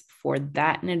apologize for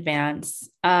that in advance.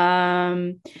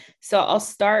 So I'll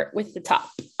start with the top.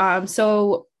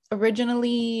 So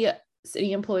originally,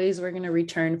 city employees were going to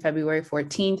return February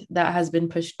 14th. That has been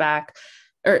pushed back,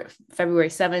 or February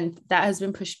 7th. That has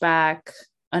been pushed back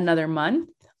another month.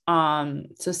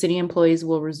 So city employees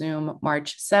will resume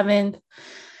March 7th.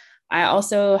 I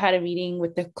also had a meeting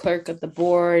with the clerk of the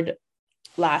board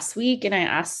last week, and I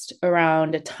asked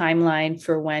around a timeline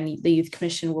for when the Youth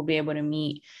Commission will be able to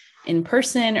meet in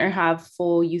person or have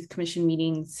full Youth Commission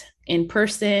meetings in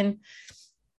person.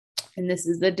 And this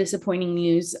is the disappointing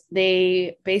news.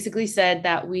 They basically said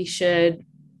that we should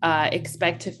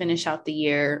expect to finish out the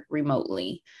year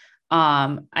remotely.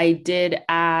 I did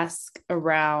ask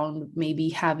around maybe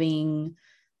having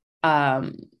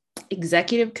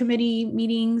executive committee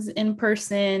meetings in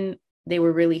person. They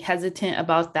were really hesitant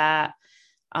about that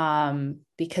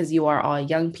because you are all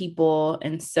young people.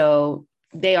 And so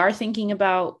they are thinking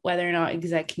about whether or not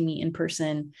exec can meet in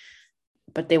person,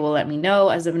 but they will let me know.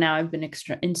 As of now, I've been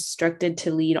instructed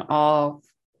to lead all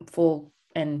full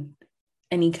and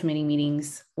any committee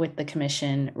meetings with the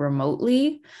commission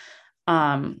remotely.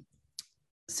 So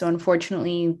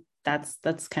unfortunately,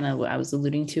 that's kind of what I was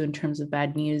alluding to in terms of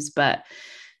bad news. But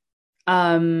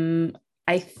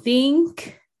I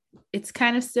think it's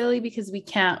kind of silly because we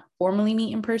can't formally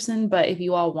meet in person. But if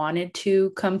you all wanted to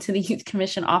come to the Youth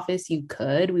Commission office, you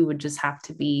could. We would just have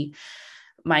to be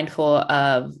mindful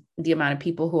of the amount of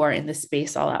people who are in the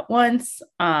space all at once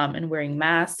and wearing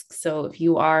masks. So if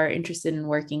you are interested in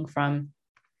working from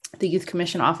the Youth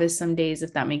Commission office some days,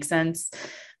 if that makes sense,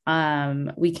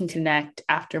 we can connect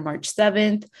after March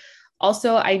 7th.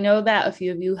 Also, I know that a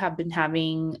few of you have been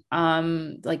having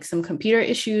like some computer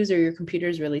issues or your computer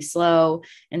is really slow.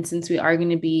 And since we are going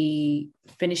to be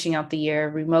finishing out the year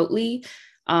remotely,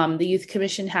 the Youth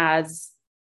Commission has,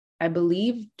 I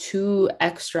believe, 2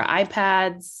 extra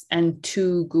iPads and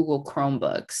 2 Google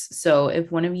Chromebooks. So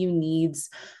if one of you needs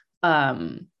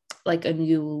like a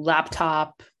new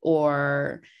laptop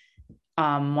or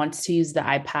wants to use the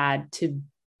iPad to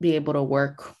be able to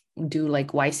work, do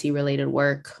like YC related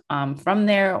work from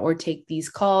there or take these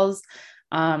calls,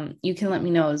 you can let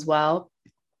me know as well.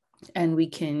 And we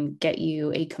can get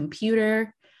you a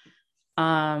computer.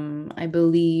 I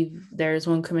believe there's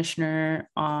one commissioner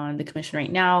on the commission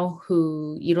right now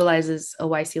who utilizes a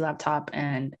YC laptop,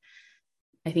 and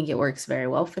I think it works very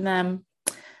well for them.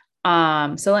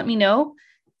 So let me know.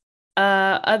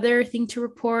 Other thing to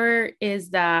report is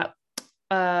that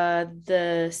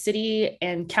the city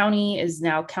and county is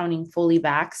now counting fully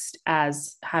vaxxed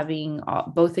as having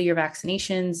both of your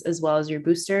vaccinations as well as your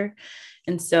booster.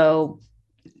 And so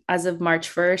as of March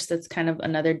 1st, that's kind of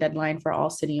another deadline for all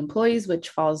city employees, which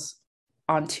falls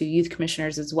onto youth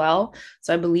commissioners as well.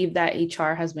 So I believe that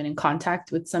HR has been in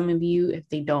contact with some of you if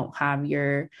they don't have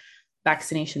your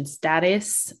vaccination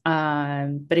status.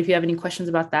 But if you have any questions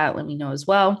about that, let me know as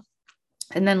well.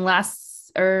 And then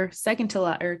third to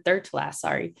last,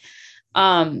 sorry.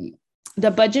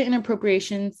 The budget and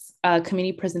appropriations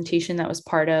committee presentation that was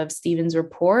part of Stephen's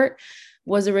report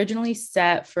was originally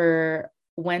set for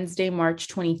Wednesday, March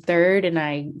 23rd. And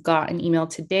I got an email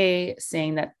today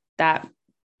saying that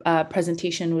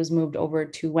presentation was moved over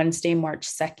to Wednesday, March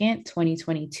 2nd,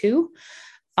 2022.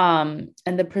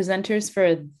 And the presenters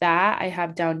for that, I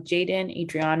have down Jaden,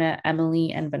 Adriana,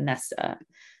 Emily, and Vanessa.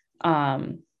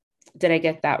 Did I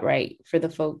get that right for the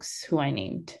folks who I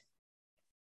named?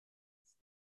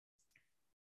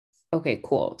 Okay,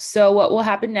 cool. So what will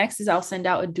happen next is I'll send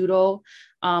out a doodle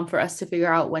for us to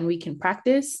figure out when we can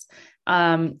practice.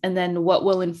 And then what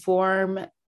will inform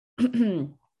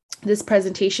this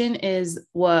presentation is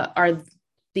what are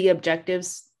the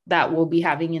objectives that we'll be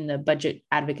having in the budget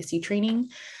advocacy training.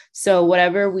 So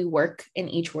whatever we work in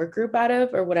each work group out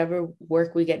of, or whatever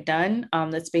work we get done,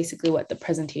 that's basically what the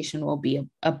presentation will be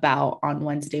about on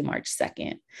Wednesday, March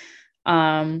 2nd.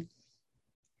 And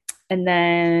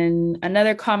then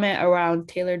another comment around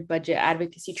tailored budget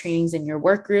advocacy trainings in your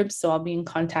work groups. So I'll be in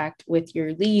contact with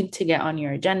your lead to get on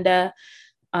your agenda.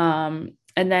 And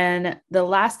then the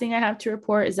last thing I have to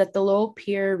report is that the Lowell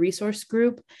Peer Resource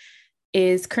Group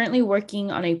is currently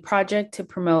working on a project to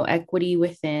promote equity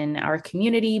within our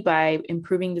community by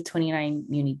improving the 29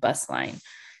 Muni bus line.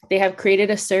 They have created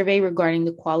a survey regarding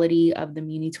the quality of the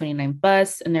Muni 29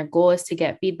 bus, and their goal is to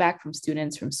get feedback from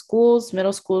students from schools,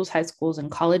 middle schools, high schools,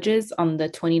 and colleges on the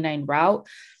 29 route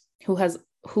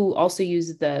who also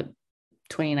use the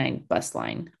 29 bus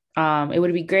line. It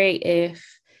would be great if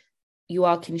you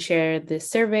all can share this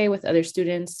survey with other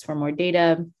students for more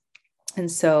data. And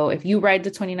so if you ride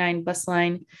the 29 bus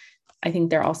line, I think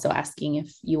they're also asking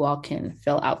if you all can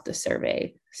fill out the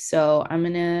survey. So I'm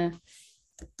going to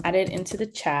add it into the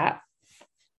chat,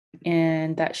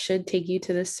 and that should take you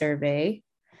to the survey.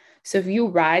 So if you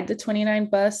ride the 29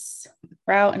 bus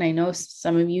route, and I know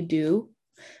some of you do,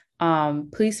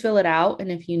 please fill it out. And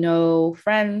if you know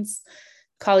friends,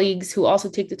 colleagues who also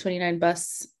take the 29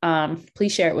 bus,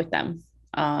 please share it with them.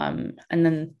 And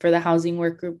then for the housing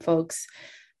work group folks,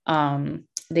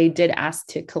 they did ask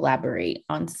to collaborate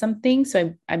on something.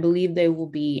 So I believe they will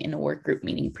be in a work group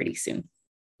meeting pretty soon.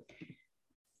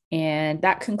 And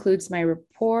that concludes my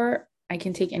report. I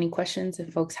can take any questions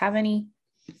if folks have any.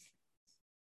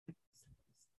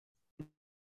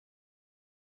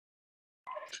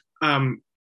 I'm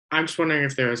just wondering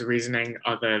if there is a reasoning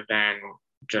other than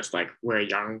just like we're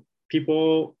young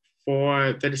people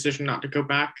for the decision not to go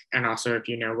back, and also if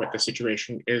you know what the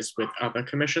situation is with other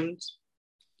commissions.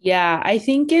 Yeah, I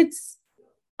think it's,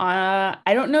 I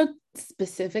don't know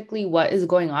specifically what is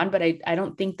going on, but I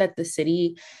don't think that the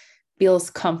city feels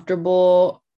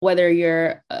comfortable, whether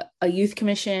you're a youth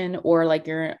commission or like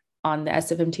you're on the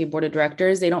SFMT board of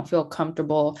directors, they don't feel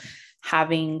comfortable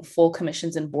having full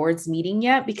commissions and boards meeting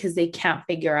yet because they can't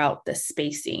figure out the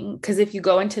spacing. Because if you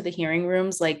go into the hearing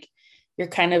rooms, like you're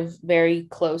kind of very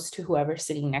close to whoever's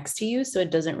sitting next to you. So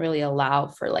it doesn't really allow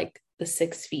for like the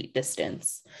 6 feet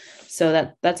distance.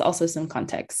 So that's also some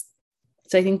context.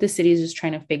 So I think the city is just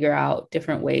trying to figure out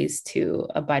different ways to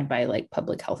abide by like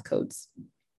public health codes.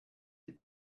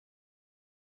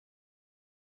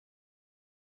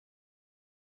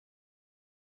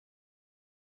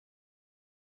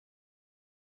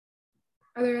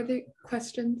 Are there other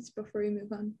questions before we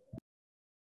move on?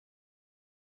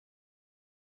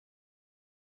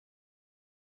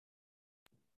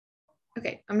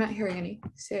 Okay, I'm not hearing any.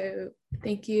 So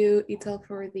thank you, Ital,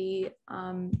 for the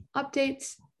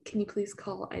updates. Can you please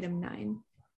call item 9?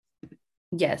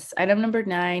 Yes, item number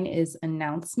 9 is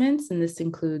announcements, and this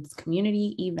includes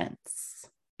community events.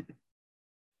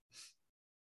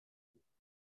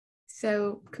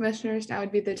 So commissioners, now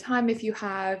would be the time if you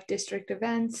have district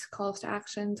events, calls to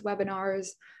actions, webinars,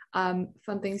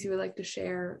 fun things you would like to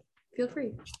share, feel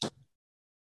free.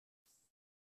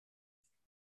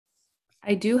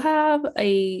 I do have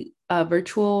a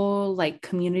virtual like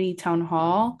community town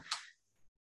hall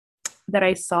that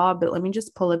I saw, but let me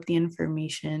just pull up the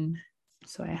information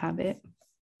so I have it.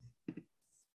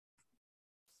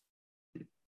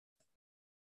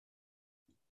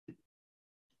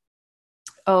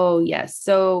 Oh, yes.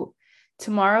 So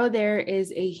tomorrow there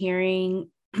is a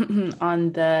hearing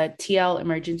on the TL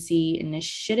Emergency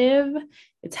Initiative.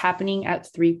 It's happening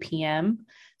at 3 p.m.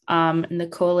 And the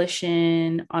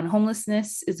Coalition on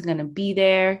Homelessness is going to be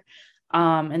there.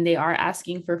 And they are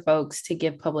asking for folks to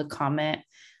give public comment,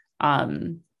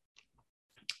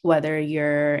 whether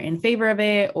you're in favor of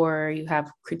it or you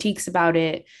have critiques about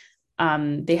it.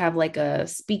 They have like a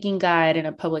speaking guide and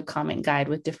a public comment guide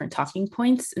with different talking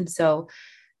points. And so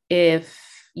if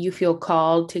you feel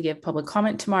called to give public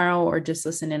comment tomorrow or just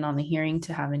listen in on the hearing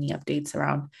to have any updates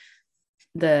around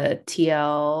the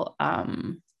TL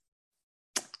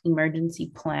emergency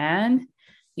plan,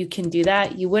 you can do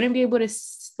that. You wouldn't be able to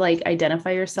like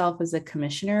identify yourself as a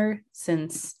commissioner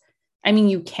since, I mean,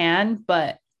 you can,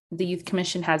 but the Youth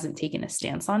Commission hasn't taken a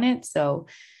stance on it. So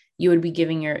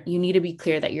you need to be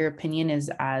clear that your opinion is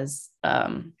as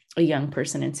a young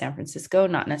person in San Francisco,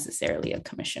 not necessarily a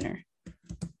commissioner.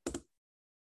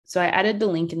 So I added the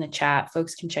link in the chat.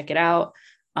 Folks can check it out.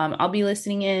 I'll be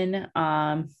listening in.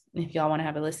 If y'all want to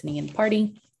have a listening in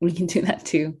party, we can do that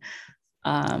too.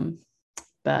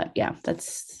 But yeah,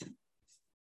 that's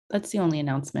the only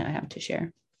announcement I have to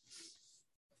share.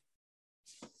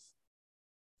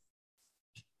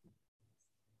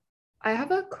 I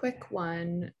have a quick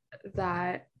one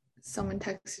that someone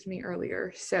texted me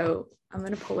earlier, so I'm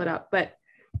going to pull it up. But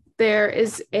there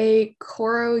is a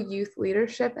Coro Youth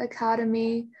Leadership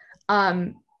Academy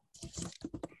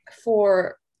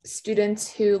for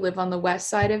students who live on the west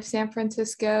side of San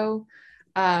Francisco.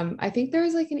 I think there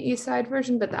was like an east side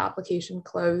version, but the application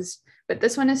closed. But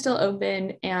this one is still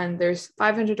open, and there's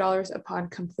 $500 upon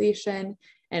completion,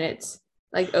 and it's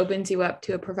like opens you up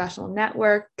to a professional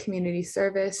network, community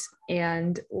service,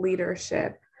 and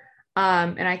leadership.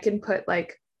 And I can put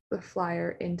like the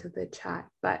flyer into the chat,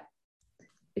 but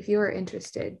if you are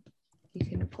interested, you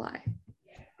can apply.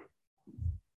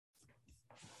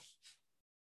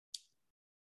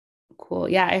 Cool.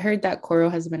 Yeah, I heard that Coro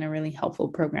has been a really helpful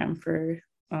program for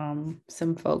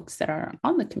some folks that are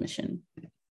on the commission.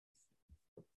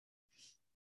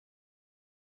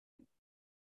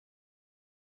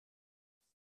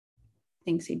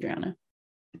 Thanks, Adriana.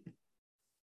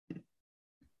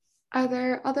 Are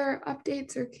there other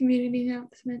updates or community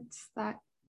announcements that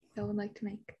y'all would like to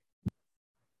make?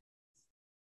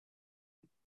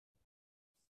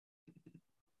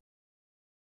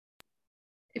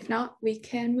 If not, we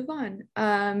can move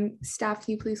on. Staff,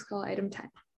 can you please call item 10?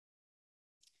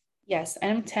 Yes,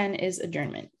 item 10 is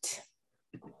adjournment.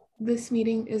 This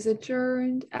meeting is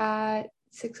adjourned at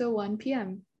 6:01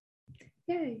 p.m.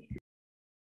 Yay.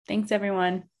 Thanks,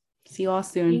 everyone. See you all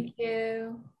soon. Thank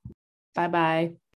you. Bye-bye.